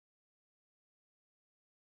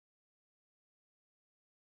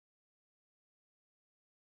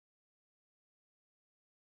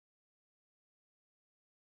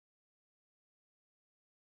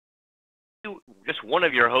just one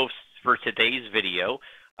of your hosts for today's video.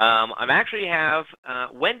 I actually have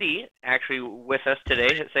Wendy actually with us today.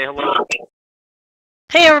 Say hello.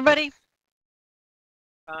 Hey, everybody.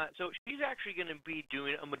 So she's actually going to be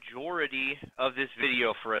doing a majority of this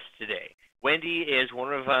video for us today. Wendy is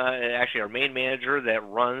one of actually our main manager that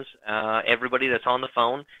runs everybody that's on the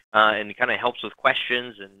phone and kind of helps with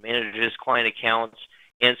questions and manages client accounts.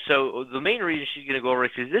 And so the main reason she's going to go over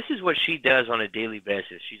is because this is what she does on a daily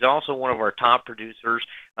basis. She's also one of our top producers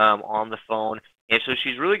on the phone. And so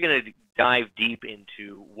she's really going to dive deep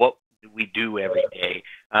into what we do every day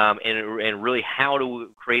and really how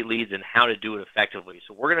to create leads and how to do it effectively.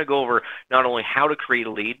 So we're going to go over not only how to create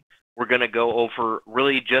a lead, we're going to go over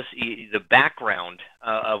really just the background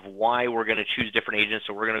of why we're going to choose different agents.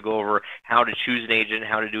 So we're going to go over how to choose an agent,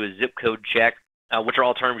 how to do a zip code check, which are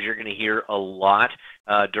all terms you're going to hear a lot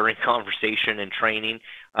during conversation and training.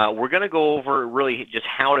 We're going to go over really just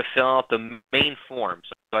how to fill out the main form.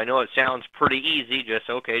 So I know it sounds pretty easy, just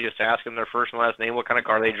ask them their first and last name, what kind of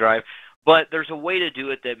car they drive. But there's a way to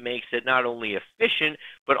do it that makes it not only efficient,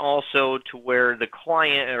 but also to where the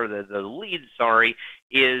client or the lead,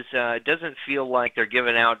 is doesn't feel like they're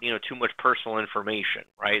giving out too much personal information,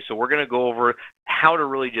 right? So we're going to go over how to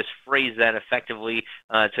really just phrase that effectively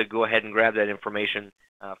to go ahead and grab that information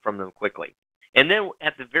from them quickly. And then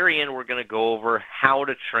at the very end, we're going to go over how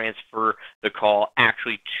to transfer the call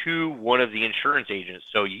actually to one of the insurance agents.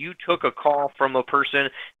 So you took a call from a person,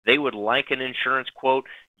 they would like an insurance quote.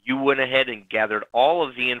 You went ahead and gathered all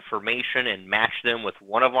of the information and matched them with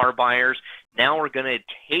one of our buyers. Now we're going to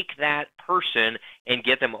take that person and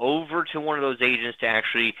get them over to one of those agents to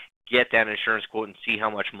actually get that insurance quote and see how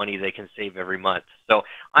much money they can save every month. So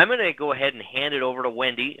I'm going to go ahead and hand it over to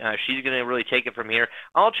Wendy. She's going to really take it from here.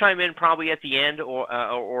 I'll chime in probably at the end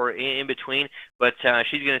or in between, but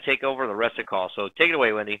she's going to take over the rest of the call. So take it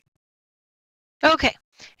away, Wendy. Okay,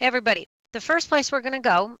 everybody. The first place we're going to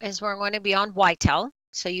go is we're going to be on Whitel.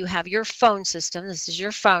 So you have your phone system. This is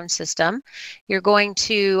your phone system. You're going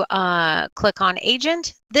to click on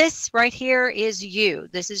agent. This right here is you.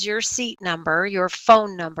 This is your seat number, your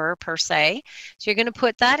phone number per se. So you're going to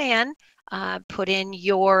put that in, put in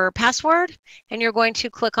your password, and you're going to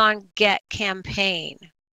click on get campaign.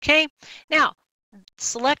 Okay. Now,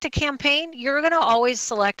 select a campaign. You're going to always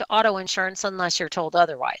select auto insurance unless you're told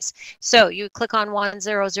otherwise. So you click on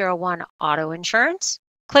 1001 auto insurance,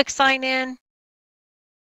 click sign in.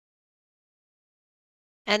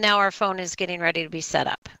 And now our phone is getting ready to be set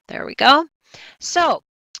up. There we go. So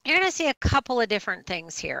you're going to see a couple of different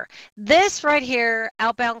things here. This right here,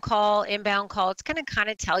 outbound call, inbound call, it's going to kind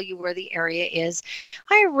of tell you where the area is.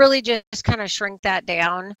 I really just kind of shrink that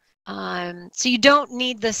down. So you don't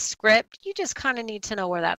need the script. You just kind of need to know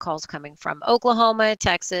where that call is coming from. Oklahoma,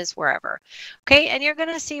 Texas, wherever. Okay, and you're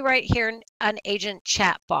going to see right here an agent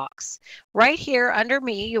chat box. Right here under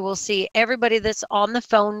me, you will see everybody that's on the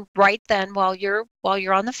phone right then while you're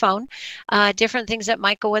on the phone. Different things that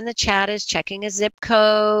might go in the chat is checking a zip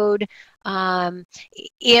code.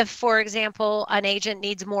 If, for example, an agent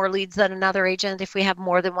needs more leads than another agent, if we have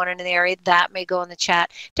more than one in the area, that may go in the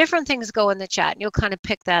chat. Different things go in the chat, and you'll kind of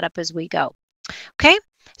pick that up as we go. Okay,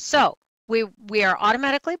 so we are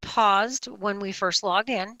automatically paused when we first log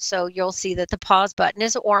in. So you'll see that the pause button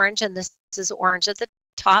is orange, and this is orange at the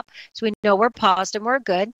top, so we know we're paused and we're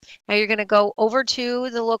good. Now you're going to go over to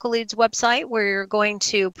the Local Leads website where you're going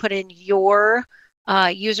to put in your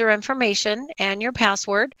user information and your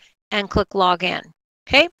password and click login.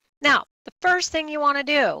 Okay, now the first thing you want to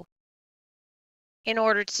do in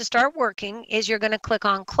order to start working is you're going to click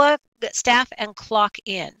on staff and clock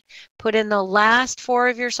in. Put in the last 4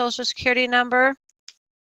 of your social security number.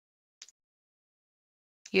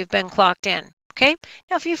 You've been clocked in. Okay,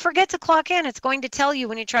 now if you forget to clock in, it's going to tell you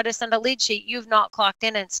when you try to send a lead sheet you've not clocked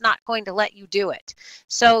in, and it's not going to let you do it.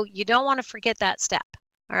 So you don't want to forget that step.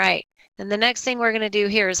 All right, then the next thing we're going to do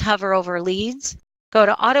here is hover over leads, go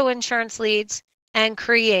to auto insurance leads, and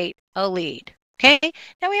create a lead. Okay,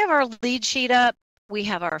 now we have our lead sheet up, we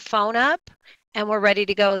have our phone up, and we're ready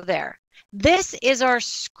to go there. This is our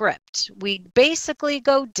script. We basically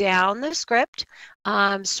go down the script,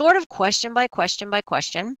 sort of question by question by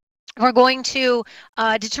question. We're going to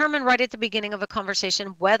determine right at the beginning of a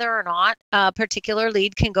conversation whether or not a particular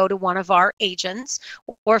lead can go to one of our agents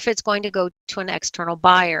or if it's going to go to an external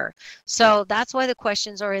buyer. So that's why the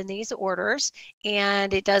questions are in these orders,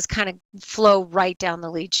 and it does kind of flow right down the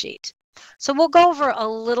lead sheet. So we'll go over a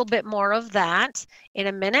little bit more of that in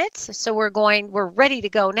a minute. So we're ready to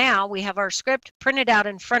go now. We have our script printed out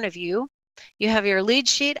in front of you. You have your lead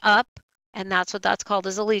sheet up. and that's what that's called,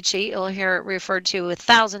 is a lead sheet. You'll hear it referred to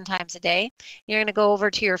 1,000 times a day. You're going to go over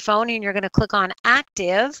to your phone and you're going to click on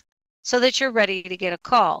active so that you're ready to get a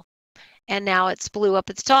call. And now it's blue up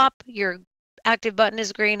at the top. Your active button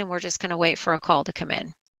is green, and we're just going to wait for a call to come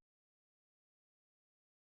in.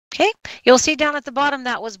 Okay, you'll see down at the bottom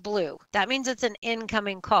that was blue. That means it's an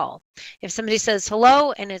incoming call. If somebody says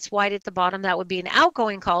hello and it's white at the bottom, that would be an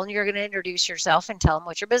outgoing call, and you're going to introduce yourself and tell them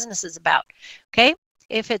what your business is about. Okay,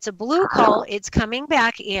 if it's a blue call, it's coming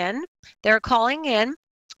back in. They're calling in,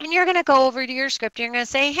 and you're going to go over to your script. You're going to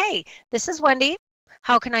say, hey, this is Wendy.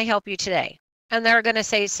 How can I help you today? And they're going to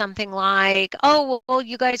say something like, oh, well,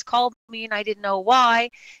 you guys called me and I didn't know why.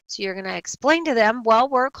 So you're going to explain to them, well,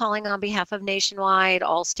 we're calling on behalf of Nationwide,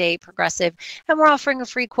 Allstate, Progressive, and we're offering a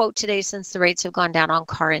free quote today since the rates have gone down on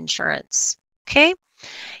car insurance. Okay?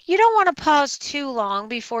 You don't want to pause too long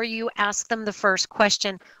before you ask them the first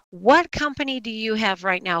question. What company do you have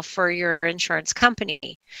right now for your insurance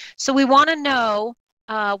company? So we want to know,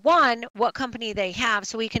 one, what company they have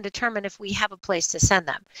so we can determine if we have a place to send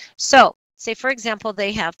them. So say, for example,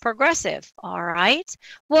 they have Progressive. All right.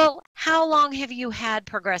 Well, how long have you had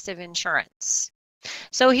Progressive insurance?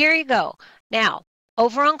 So here you go. Now,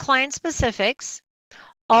 over on client specifics,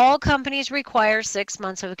 all companies require 6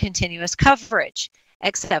 months of continuous coverage,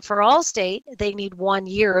 except for Allstate. They need 1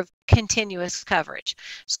 year of continuous coverage.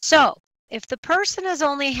 So if the person has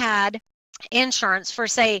only had insurance for,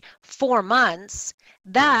 say, 4 months,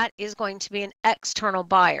 that is going to be an external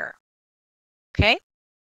buyer. Okay?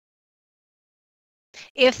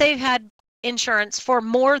 If they've had insurance for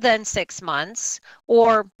more than 6 months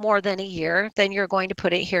or more than a year, then you're going to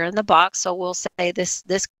put it here in the box. So we'll say this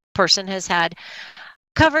person has had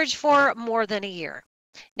coverage for more than a year.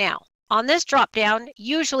 Now, on this drop down,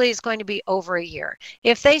 usually it's going to be over a year.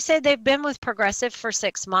 If they say they've been with Progressive for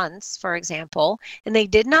 6 months, for example, and they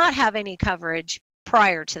did not have any coverage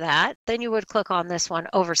prior to that, then you would click on this one,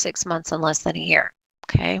 over 6 months and less than a year.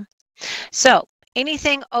 Okay, so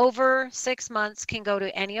anything over 6 months can go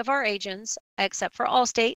to any of our agents, except for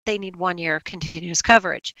Allstate. They need 1 year continuous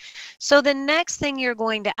coverage. So the next thing you're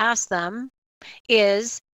going to ask them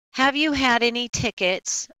is, have you had any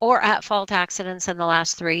tickets or at-fault accidents in the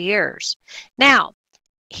last 3 years? Now,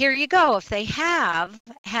 here you go. If they have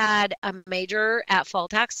had a major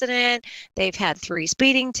at-fault accident, they've had 3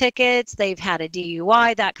 speeding tickets, they've had a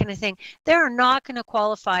DUI, that kind of thing, they're not going to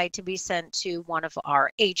qualify to be sent to one of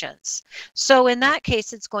our agents. So in that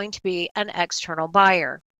case, it's going to be an external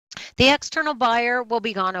buyer. The external buyer will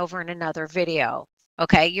be gone over in another video.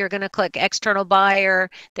 Okay, you're going to click external buyer.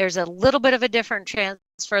 There's a little bit of a different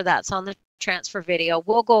transfer that's on the transfer video.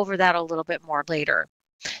 We'll go over that a little bit more later.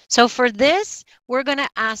 So for this, we're going to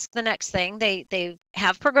ask the next thing. They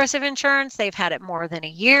have Progressive insurance. They've had it more than a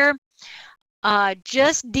year.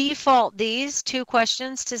 Just default these 2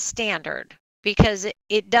 questions to standard, because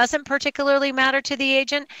it doesn't particularly matter to the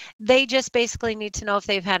agent. They just basically need to know if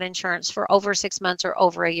they've had insurance for over 6 months or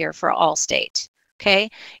over a year for Allstate.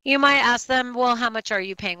 Okay, you might ask them, well, how much are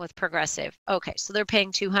you paying with Progressive? Okay, so they're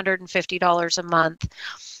paying $250 a month.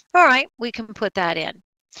 All right, we can put that in.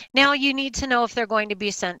 Now you need to know if they're going to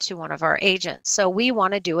be sent to one of our agents. So we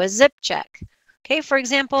want to do a zip check. Okay, for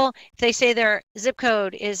example, if they say their zip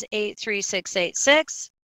code is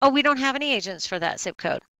 83686, oh, we don't have any agents for that zip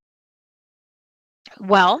code.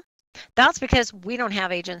 Well, that's because we don't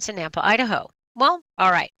have agents in Nampa, Idaho. Well,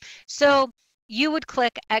 all right. So you would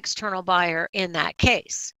click external buyer in that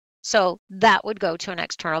case. So that would go to an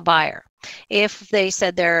external buyer. If they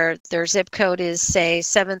said their zip code is, say,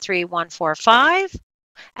 73145,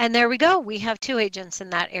 and there we go, we have 2 agents in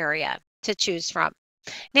that area to choose from.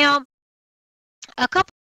 Now, a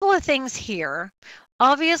couple of things here.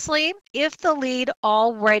 Obviously, if the lead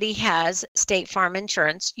already has State Farm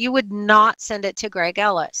insurance, you would not send it to Greg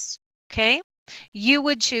Ellis. Okay, you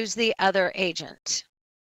would choose the other agent.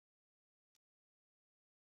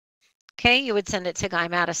 Okay, you would send it to Guy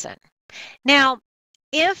Madison. Now,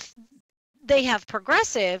 if they have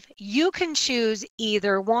Progressive, you can choose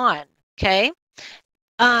either one. Okay,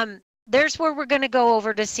 there's where we're going to go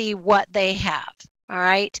over to see what they have. All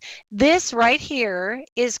right, this right here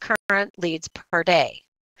is current leads per day.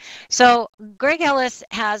 So Greg Ellis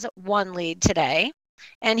has 1 lead today,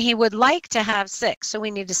 and he would like to have 6, so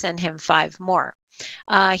we need to send him 5 more.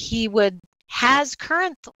 He has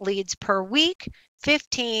current leads per week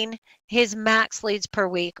 15. His max leads per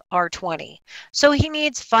week are 20. So he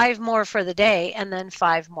needs 5 more for the day and then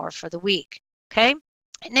 5 more for the week. Okay.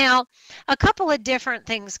 Now, a couple of different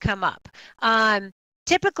things come up.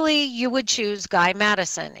 Typically, you would choose Guy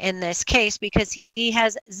Madison in this case because he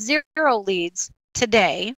has 0 leads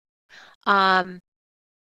today.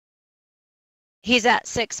 He's at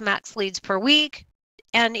 6 max leads per week,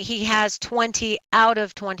 and he has 20 out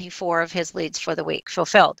of 24 of his leads for the week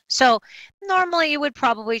fulfilled. So normally you would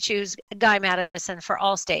probably choose Guy Madison for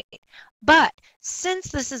Allstate. But since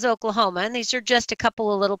this is Oklahoma, and these are just a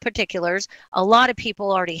couple of little particulars, a lot of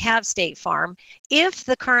people already have State Farm. If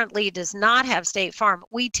the current lead does not have State Farm,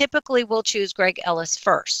 we typically will choose Greg Ellis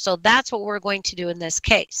first. So that's what we're going to do in this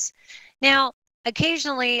case. Now,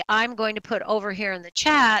 occasionally I'm going to put over here in the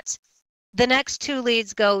chat, the next 2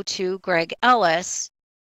 leads go to Greg Ellis.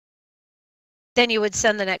 Then you would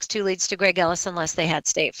send the next 2 leads to Greg Ellis unless they had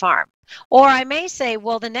State Farm. Or I may say,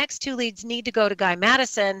 well, the next 2 leads need to go to Guy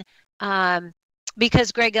Madison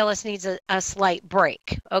because Greg Ellis needs a slight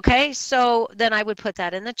break. Okay, so then I would put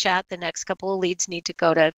that in the chat. The next couple of leads need to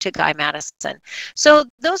go to Guy Madison. So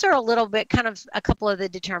those are a little bit kind of a couple of the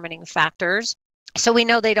determining factors. So we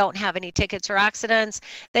know they don't have any tickets or accidents.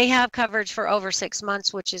 They have coverage for over 6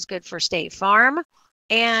 months, which is good for State Farm.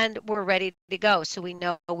 And we're ready to go. So we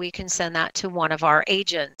know we can send that to one of our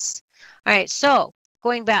agents. All right, so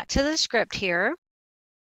going back to the script here,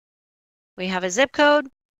 we have a zip code.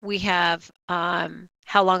 We have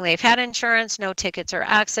how long they've had insurance, no tickets or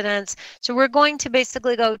accidents. So we're going to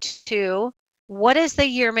basically go to what is the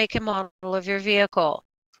year, make, and model of your vehicle.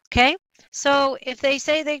 Okay, so if they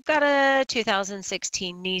say they've got a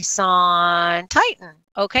 2016 Nissan Titan,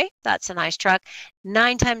 okay, that's a nice truck.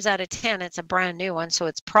 9 times out of 10, it's a brand new one, so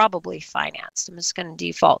it's probably financed. I'm just going to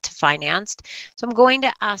default to financed. So I'm going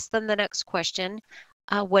to ask them the next question,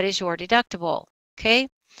 what is your deductible? Okay,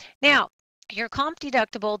 now your comp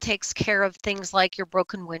deductible takes care of things like your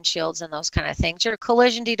broken windshields and those kind of things. Your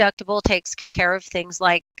collision deductible takes care of things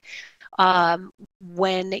like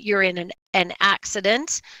when you're in an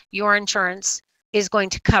accident, your insurance is going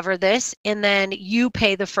to cover this, and then you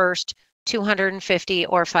pay the first $250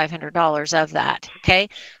 or $500 of that. Okay,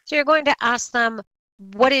 so you're going to ask them,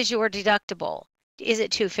 what is your deductible? Is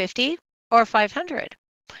it $250 or $500?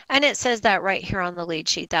 And it says that right here on the lead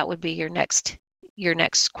sheet. That would be your next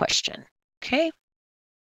question. Okay.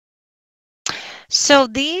 So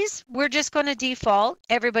these, we're just going to default.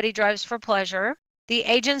 Everybody drives for pleasure. The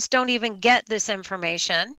agents don't even get this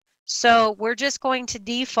information. So we're just going to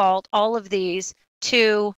default all of these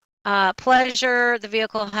to pleasure. The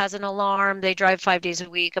vehicle has an alarm. They drive 5 days a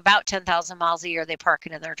week, about 10,000 miles a year. They park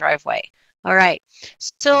it in their driveway. All right.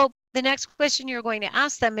 So the next question you're going to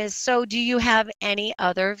ask them is, so do you have any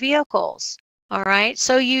other vehicles? All right.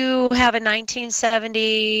 So you have a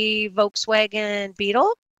 1970 Volkswagen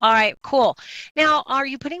Beetle. All right, cool. Now, are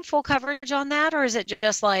you putting full coverage on that, or is it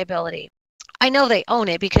just liability? I know they own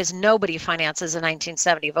it because nobody finances a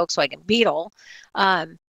 1970 Volkswagen Beetle,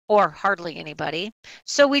 or hardly anybody.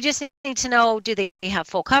 So we just need to know, do they have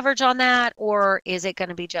full coverage on that, or is it going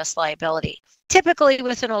to be just liability? Typically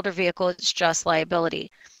with an older vehicle, it's just liability.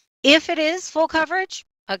 If it is full coverage,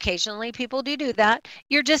 occasionally people do that,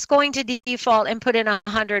 you're just going to default and put in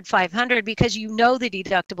 100, 500 because you know the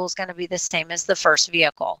deductible is going to be the same as the first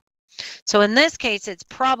vehicle. So in this case, it's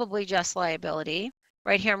probably just liability.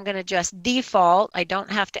 Right here, I'm going to just default. I don't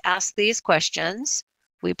have to ask these questions.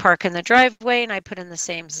 We park in the driveway and I put in the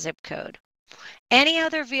same zip code. Any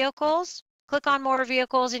other vehicles? Click on more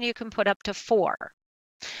vehicles and you can put up to 4.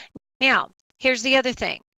 Now, here's the other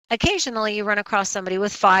thing. Occasionally you run across somebody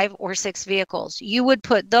with 5 or 6 vehicles. You would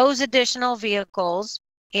put those additional vehicles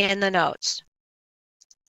in the notes.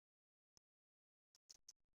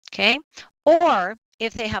 Okay. Or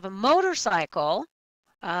if they have a motorcycle,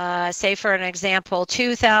 say for an example,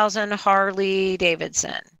 2000 Harley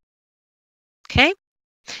Davidson. Okay.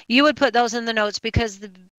 You would put those in the notes because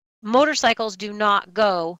the motorcycles do not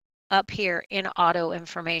go up here in auto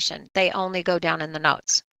information. They only go down in the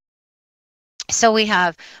notes. So we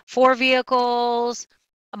have 4 vehicles,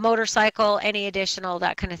 a motorcycle, any additional,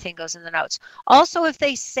 that kind of thing goes in the notes. Also, if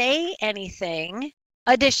they say anything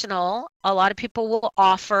additional, a lot of people will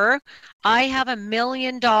offer, I have $1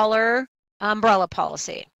 million umbrella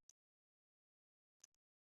policy.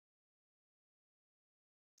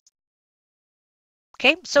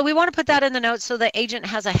 Okay, so we want to put that in the notes so the agent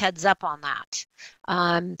has a heads up on that.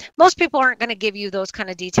 Most people aren't going to give you those kind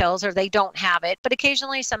of details, or they don't have it, but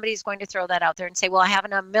occasionally somebody's going to throw that out there and say, well, I have a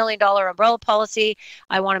 $1 million umbrella policy.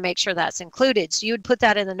 I want to make sure that's included. So you would put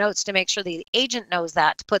that in the notes to make sure the agent knows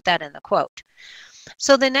that, to put that in the quote.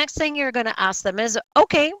 So the next thing you're going to ask them is,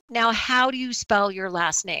 okay, now how do you spell your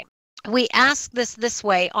last name? We ask this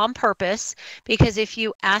way on purpose because if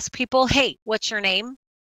you ask people, hey, what's your name?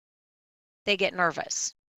 They get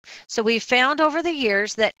nervous. So we've found over the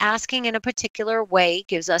years that asking in a particular way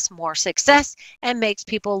gives us more success and makes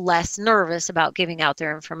people less nervous about giving out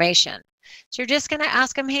their information. So you're just going to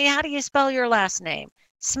ask them, hey, how do you spell your last name?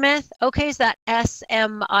 Smith. Okay, is that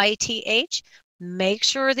S-M-I-T-H? Make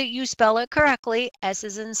sure that you spell it correctly. S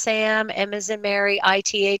is in Sam, M is in Mary,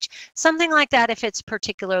 I-T-H, something like that if it's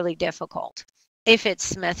particularly difficult. If it's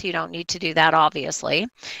Smith, you don't need to do that, obviously.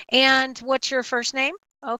 And what's your first name?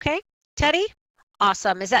 Okay, Teddy?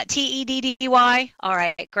 Awesome. Is that T-E-D-D-Y? All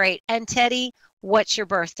right, great. And Teddy, what's your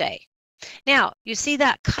birthday? Now, you see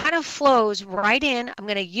that kind of flows right in. I'm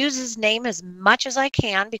going to use his name as much as I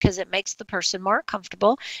can because it makes the person more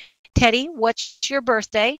comfortable. Teddy, what's your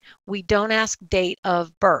birthday? We don't ask date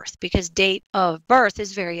of birth because date of birth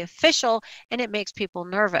is very official and it makes people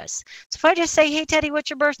nervous. So if I just say, hey, Teddy,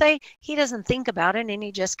 what's your birthday? He doesn't think about it and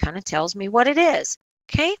he just kind of tells me what it is.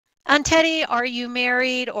 Okay. And Teddy, are you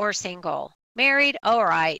married or single? Married? All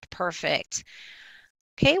right, perfect.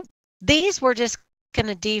 Okay. These we're just going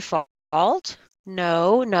to default.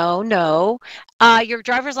 No, no, no. Your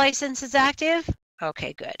driver's license is active?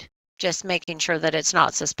 Okay, good. Just making sure that it's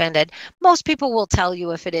not suspended. Most people will tell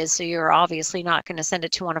you if it is, so you're obviously not going to send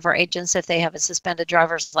it to one of our agents if they have a suspended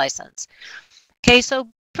driver's license. Okay, so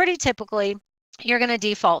pretty typically, you're going to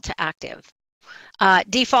default to active.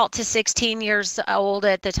 Default to 16 years old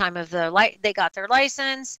at the time of they got their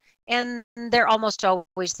license, and they're almost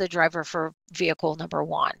always the driver for vehicle number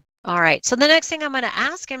 1. All right, so the next thing I'm going to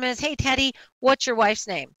ask him is, hey, Teddy, what's your wife's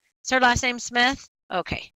name? Is her last name Smith?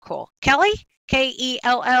 Okay, cool. Kelly?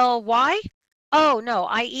 K-E-L-L-Y? Oh, no,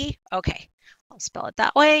 I-E? Okay, I'll spell it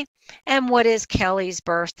that way. And what is Kelly's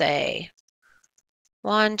birthday?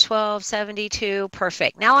 1/12/72.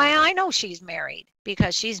 Perfect. Now I know she's married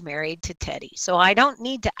because she's married to Teddy. So I don't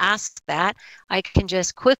need to ask that. I can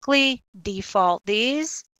just quickly default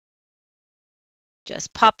these.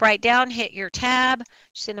 Just pop right down, hit your tab.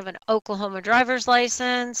 She's going to have an Oklahoma driver's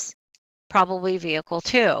license, probably vehicle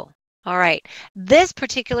 2. All right. This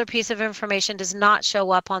particular piece of information does not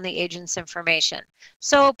show up on the agent's information.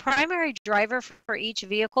 So primary driver for each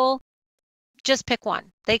vehicle, just pick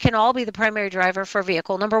one. They can all be the primary driver for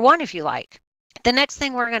vehicle number 1 if you like. The next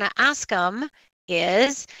thing we're going to ask them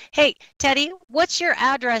is, hey, Teddy, what's your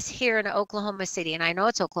address here in Oklahoma City? And I know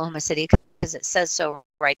it's Oklahoma City because it says so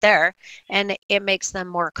right there, and it makes them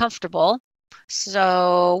more comfortable.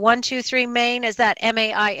 So 123 Main, is that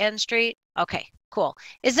M-A-I-N Street? Okay, cool.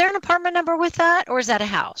 Is there an apartment number with that, or is that a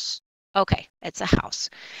house? Okay, it's a house.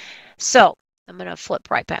 So I'm going to flip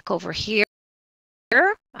right back over here.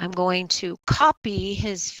 I'm going to copy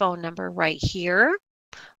his phone number right here,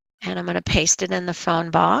 and I'm going to paste it in the phone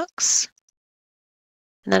box.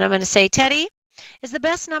 And then I'm going to say, Teddy, is the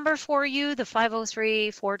best number for you the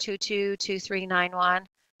 503-422-2391?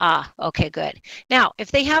 Ah, okay, good. Now,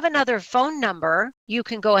 if they have another phone number, you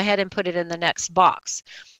can go ahead and put it in the next box.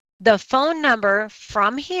 The phone number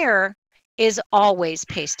from here is always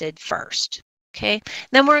pasted first. Okay,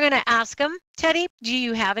 then we're going to ask them, Teddy, do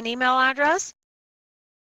you have an email address?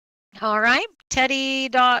 All right,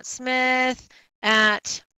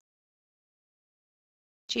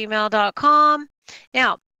 teddy.smith@gmail.com.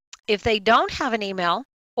 Now, if they don't have an email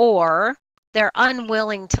or they're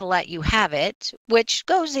unwilling to let you have it, which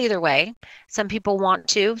goes either way. Some people want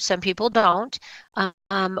to, some people don't,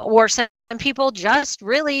 or some people just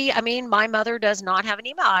really, I mean, my mother does not have an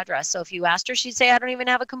email address. So if you asked her, she'd say, I don't even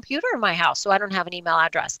have a computer in my house, so I don't have an email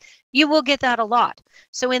address. You will get that a lot.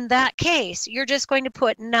 So in that case, you're just going to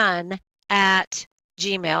put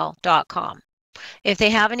none@gmail.com. If they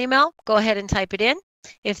have an email, go ahead and type it in.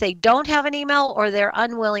 If they don't have an email or they're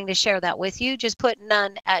unwilling to share that with you, just put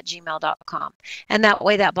none@gmail.com. And that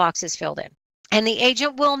way that box is filled in. And the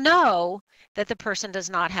agent will know that the person does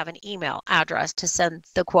not have an email address to send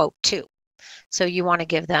the quote to. So you want to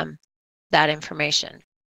give them that information.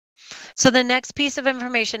 So the next piece of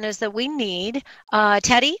information is that we need,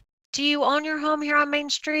 Teddy, do you own your home here on Main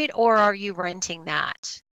Street or are you renting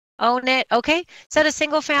that? Own it. Okay. Is that a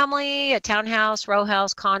single family, a townhouse, row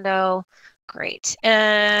house, condo? Great.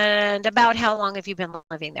 And about how long have you been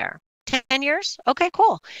living there? 10 years? Okay,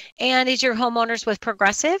 cool. And is your homeowners with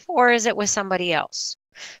Progressive or is it with somebody else?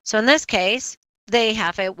 So in this case, they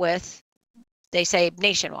have it with, they say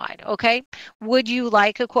Nationwide. Okay. Would you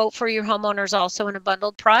like a quote for your homeowners also in a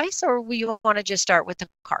bundled price, or will you want to just start with the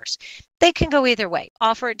cars? They can go either way.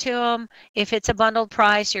 Offer it to them. If it's a bundled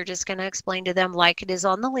price, you're just going to explain to them like it is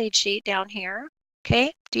on the lead sheet down here.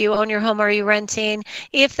 Okay. Do you own your home or are you renting?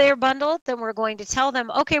 If they're bundled, then we're going to tell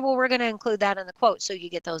them, okay, well, we're going to include that in the quote so you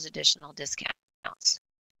get those additional discounts.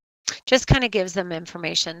 Just kind of gives them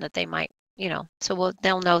information that they might, you know, so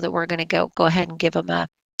they'll know that we're going to go ahead and give them a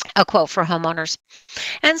quote for homeowners.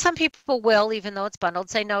 And some people will, even though it's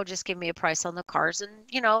bundled, say, no, just give me a price on the cars. And,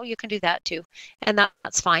 you know, you can do that too. And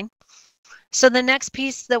that's fine. So the next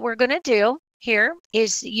piece that we're going to do here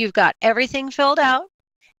is you've got everything filled out.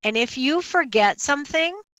 And if you forget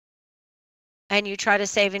something and you try to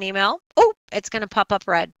save an email, oh, it's going to pop up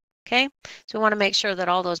red. Okay. So we want to make sure that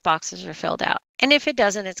all those boxes are filled out. And if it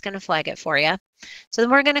doesn't, it's going to flag it for you. So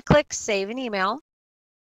then we're going to click Save an Email.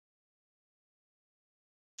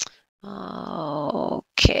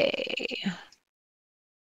 Okay.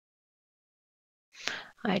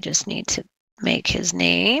 I just need to make his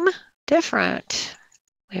name different.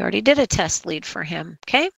 We already did a test lead for him.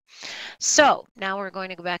 Okay. So now we're going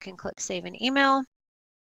to go back and click Save an Email.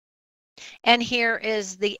 And here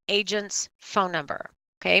is the agent's phone number.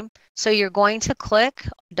 Okay. So you're going to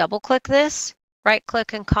double click this, right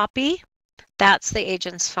click and copy. That's the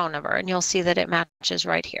agent's phone number. And you'll see that it matches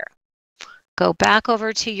right here. Go back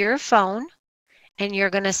over to your phone and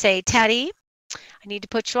you're going to say, Teddy, I need to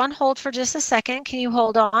put you on hold for just a second. Can you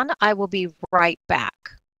hold on? I will be right back.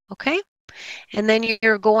 Okay. And then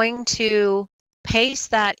you're going to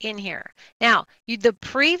paste that in here. Now, the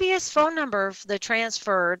previous phone number for the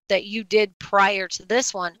transfer that you did prior to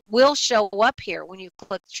this one will show up here when you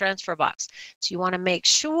click the transfer box. So you want to make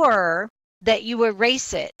sure that you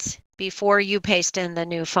erase it before you paste in the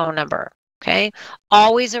new phone number. Okay.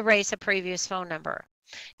 Always erase a previous phone number.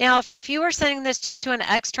 Now, if you were sending this to an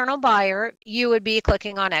external buyer, you would be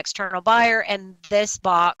clicking on external buyer and this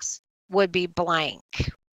box would be blank.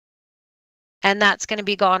 And that's going to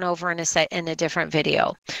be gone over in a different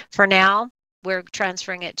video. For now, we're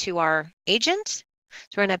transferring it to our agent.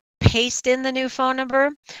 So we're going to paste in the new phone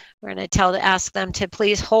number. We're going to ask them to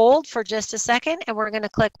please hold for just a second, and we're going to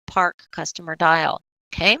click Park Customer Dial.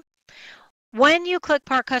 Okay. When you click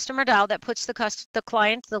Park Customer Dial, that puts the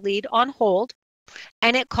client, the lead, on hold,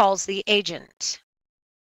 and it calls the agent.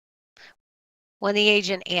 When the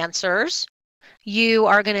agent answers, you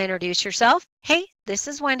are going to introduce yourself. Hey, this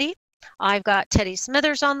is Wendy. I've got Teddy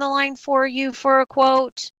Smithers on the line for you for a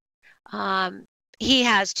quote. He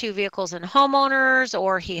has 2 vehicles and homeowners,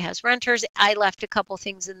 or he has renters. I left a couple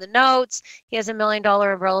things in the notes. He has $1 million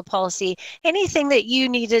umbrella policy. Anything that you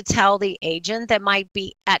need to tell the agent that might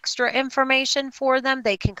be extra information for them,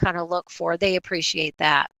 they can kind of look for. They appreciate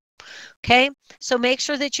that. Okay, so make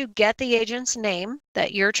sure that you get the agent's name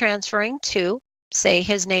that you're transferring to. Say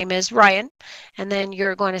his name is Ryan, and then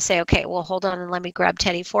you're going to say, okay, well, hold on and let me grab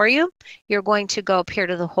Teddy for you. You're going to go up here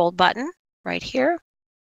to the hold button right here,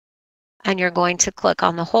 and you're going to click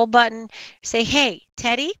on the hold button. Say, hey,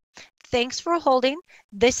 Teddy, thanks for holding.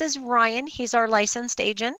 This is Ryan. He's our licensed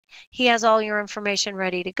agent. He has all your information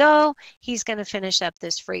ready to go. He's going to finish up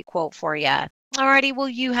this free quote for you. Alrighty, well,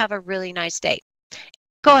 you have a really nice day.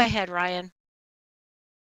 Go ahead, Ryan.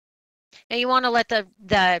 Now you want to let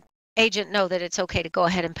the agent know that it's okay to go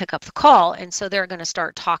ahead and pick up the call, and so they're going to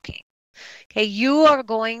start talking. Okay, you are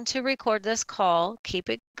going to record this call, keep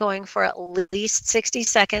it going for at least 60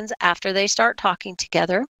 seconds after they start talking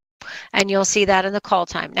together, and you'll see that in the call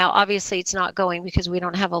time. Now, obviously, it's not going because we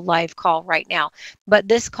don't have a live call right now, but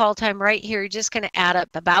this call time right here, you're just going to add up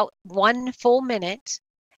about 1 full minute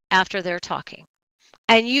after they're talking.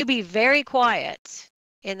 And you be very quiet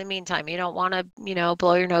in the meantime. You don't want to,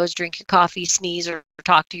 blow your nose, drink your coffee, sneeze, or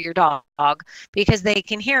talk to your dog because they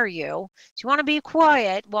can hear you. So you want to be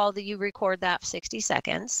quiet while you record that 60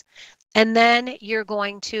 seconds. And then you're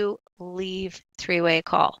going to leave 3-way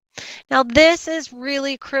call. Now, this is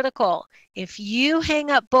really critical. If you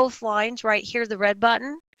hang up both lines right here, the red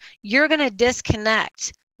button, you're going to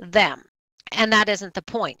disconnect them. And that isn't the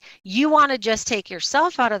point. You want to just take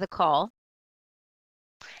yourself out of the call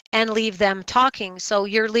and leave them talking so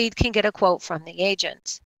your lead can get a quote from the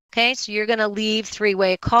agent. Okay, so you're going to leave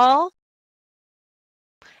 3-way call,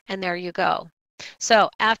 and there you go. So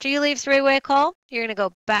after you leave 3-way call, you're going to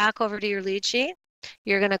go back over to your lead sheet.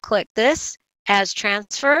 You're going to click this as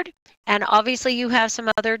transferred, and obviously you have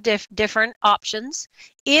some other different options.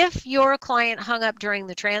 If your client hung up during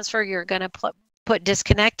the transfer, you're going to put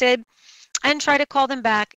disconnected and try to call them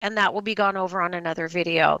back, and that will be gone over on another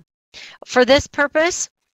video. For this purpose,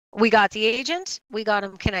 we got the agent, we got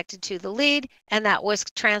him connected to the lead, and that was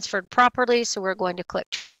transferred properly. So we're going to click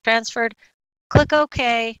transferred, click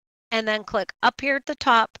OK, and then click up here at the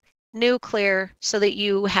top, new clear, so that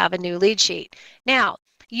you have a new lead sheet. Now,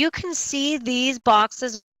 you can see these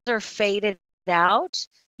boxes are faded out.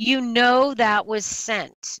 You know that was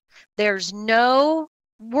sent. There's no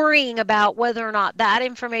worrying about whether or not that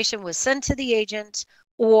information was sent to the agent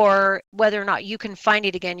or whether or not you can find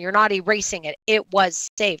it again. You're not erasing it. It was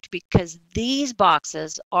saved because these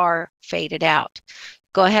boxes are faded out.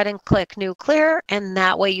 Go ahead and click New Clear, and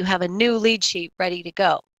that way you have a new lead sheet ready to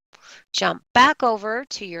go. Jump back over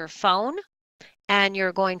to your phone and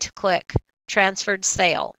you're going to click transferred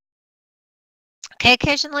sale. Okay,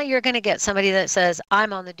 occasionally you're going to get somebody that says,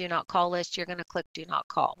 I'm on the do not call list. You're going to click do not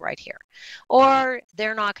call right here. Or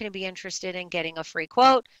they're not going to be interested in getting a free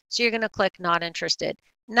quote, so you're going to click not interested.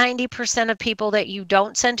 90% of people that you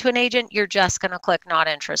don't send to an agent, you're just going to click not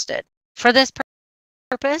interested. For this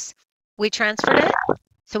purpose, we transferred it.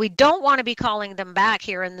 So we don't want to be calling them back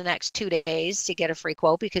here in the next 2 days to get a free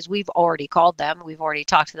quote because we've already called them. We've already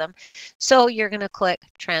talked to them. So you're going to click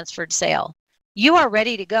transferred sale. You are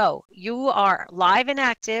ready to go. You are live and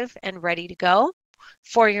active and ready to go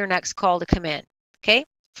for your next call to come in. Okay.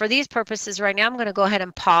 For these purposes right now, I'm going to go ahead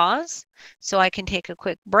and pause so I can take a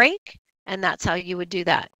quick break. And that's how you would do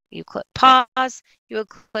that. You click pause, you would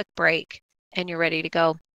click break, and you're ready to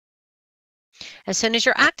go. As soon as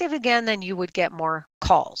you're active again, then you would get more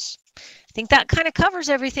calls. I think that kind of covers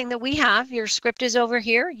everything that we have. Your script is over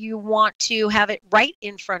here. You want to have it right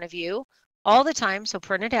in front of you all the time, so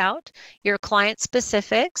print it out. Your client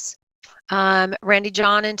specifics. Randy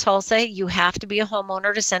John in Tulsa, you have to be a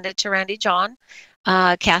homeowner to send it to Randy John.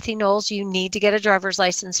 Kathy Knowles, you need to get a driver's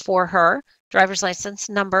license for her, driver's license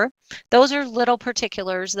number. Those are little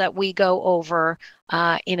particulars that we go over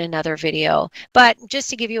in another video. But just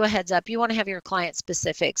to give you a heads up, you want to have your client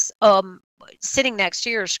specifics sitting next to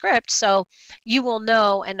your script so you will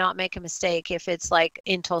know and not make a mistake. If it's like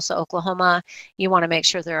in Tulsa, Oklahoma, you want to make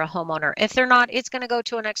sure they're a homeowner. If they're not, it's going to go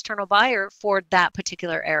to an external buyer for that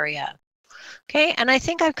particular area. Okay, and I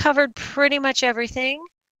think I've covered pretty much everything.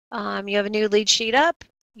 You have a new lead sheet up.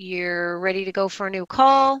 You're ready to go for a new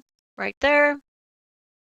call right there.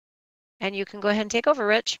 And you can go ahead and take over,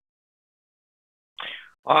 Rich.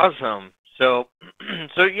 Awesome. So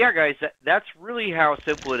yeah, guys, that's really how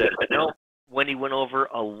simple it is. I know Wendy went over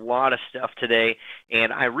a lot of stuff today,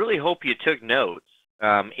 and I really hope you took notes.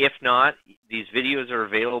 If not, these videos are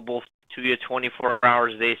available to you 24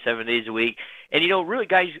 hours a day, 7 days a week. And, really,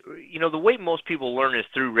 guys, the way most people learn is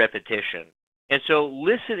through repetition. And so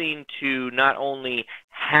listening to not only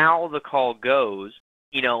how the call goes,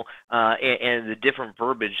 and the different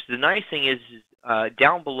verbiage, the nice thing is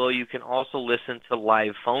down below you can also listen to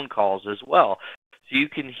live phone calls as well. So you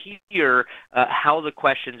can hear how the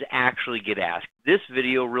questions actually get asked. This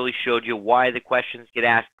video really showed you why the questions get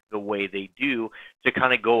asked the way they do to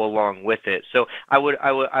kind of go along with it. So I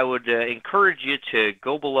would encourage you to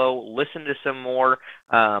go below, listen to some more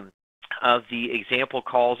of the example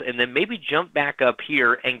calls, and then maybe jump back up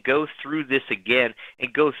here and go through this again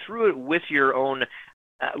and go through it with your own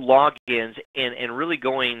logins and really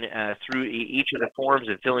going through each of the forms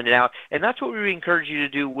and filling it out. And that's what we encourage you to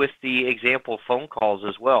do with the example phone calls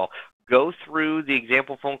as well. Go through the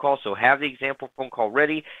example phone call. So have the example phone call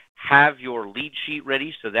ready. Have your lead sheet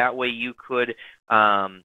ready so that way you could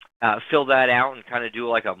fill that out and kind of do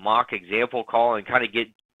like a mock example call and kind of get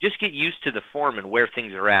used to the form and where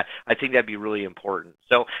things are at. I think that'd be really important.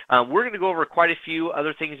 So we're going to go over quite a few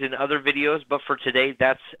other things in other videos, but for today,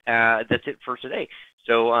 that's it for today.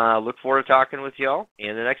 So look forward to talking with y'all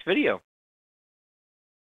in the next video.